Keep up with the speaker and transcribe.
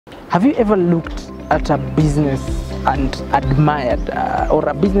Have you ever looked at a business and admired or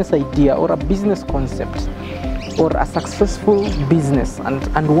a business idea or a business concept or a successful business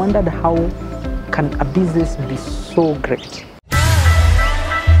and wondered how can a business be so great?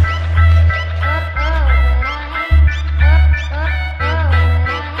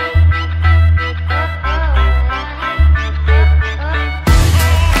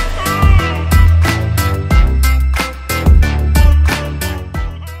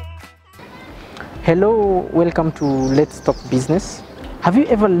 Hello, welcome to Let's Talk Business. Have you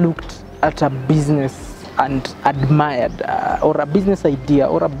ever looked at a business and admired or a business idea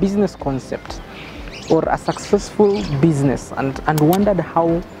or a business concept or a successful business and wondered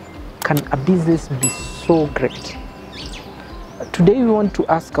how can a business be so great? Today we want to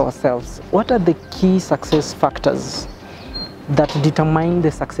ask ourselves, what are the key success factors that determine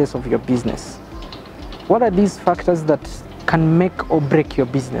the success of your business? What are these factors that can make or break your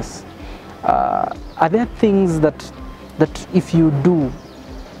business? Are there things that if you do,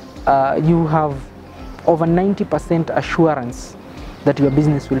 you have over 90% assurance that your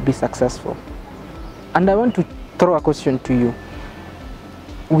business will be successful? And I want to throw a question to you,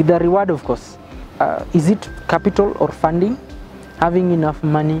 with the reward, of course. Is it capital or funding? Having enough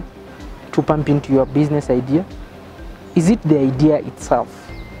money to pump into your business idea? Is it the idea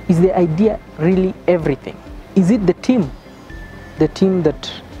itself? Is the idea really everything? Is it the team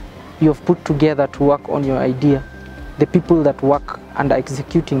that you have put together to work on your idea, the people that work and are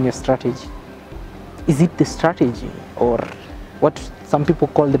executing your strategy? Is it the strategy, or what some people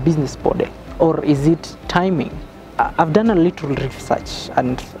call the business model? Or is it timing? I've done a little research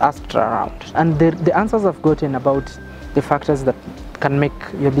and asked around, and the answers I've gotten about the factors that can make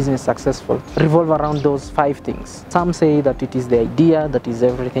your business successful revolve around those 5 things. Some say that it is the idea that is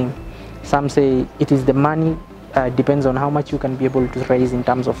everything. Some say it is the money. Depends on how much you can be able to raise in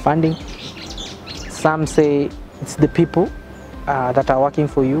terms of funding. Some say it's the people that are working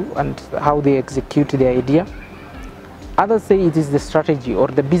for you and how they execute the idea. Others say it is the strategy or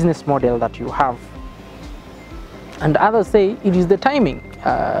the business model that you have. And others say it is the timing.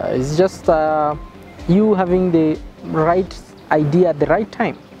 It's just you having the right idea at the right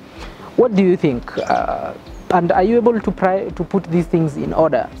time. What do you think? And are you able to put these things in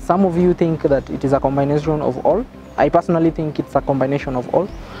order? Some of you think that it is a combination of all. I personally think it's a combination of all.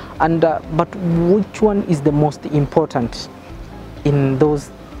 And but which one is the most important in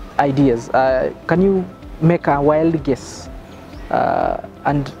those ideas? Can you make a wild guess?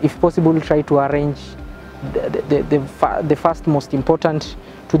 And if possible, try to arrange the first most important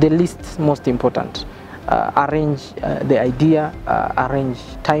to the least most important. Arrange the idea, arrange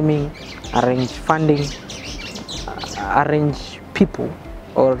timing, arrange funding, arrange people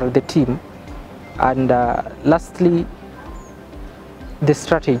or the team, and lastly the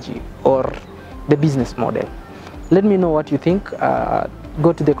strategy or the business model. Let me know what you think.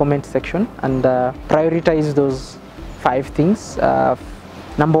 Go to the comment section and prioritize those 5 things.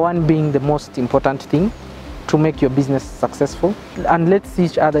 Number 1 being the most important thing to make your business successful. And let's see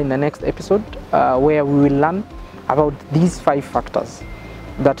each other in the next episode where we will learn about these 5 factors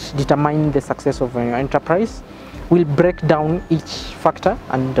that determine the success of your enterprise. We'll break down each factor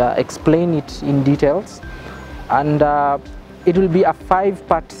and explain it in details, and it will be a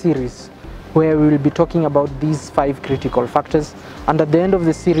 5-part series where we will be talking about these 5 critical factors, and at the end of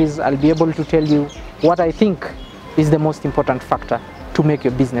the series I'll be able to tell you what I think is the most important factor to make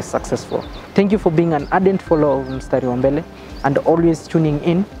your business successful. Thank you for being an ardent follower of Mstari wa Mbele and always tuning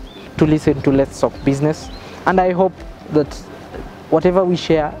in to listen to Let's Talk Business, and I hope that whatever we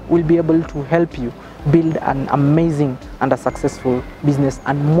share will be able to help you build an amazing and a successful business,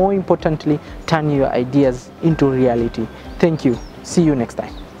 and more importantly, turn your ideas into reality. Thank you. See you next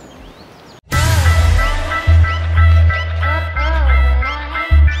time.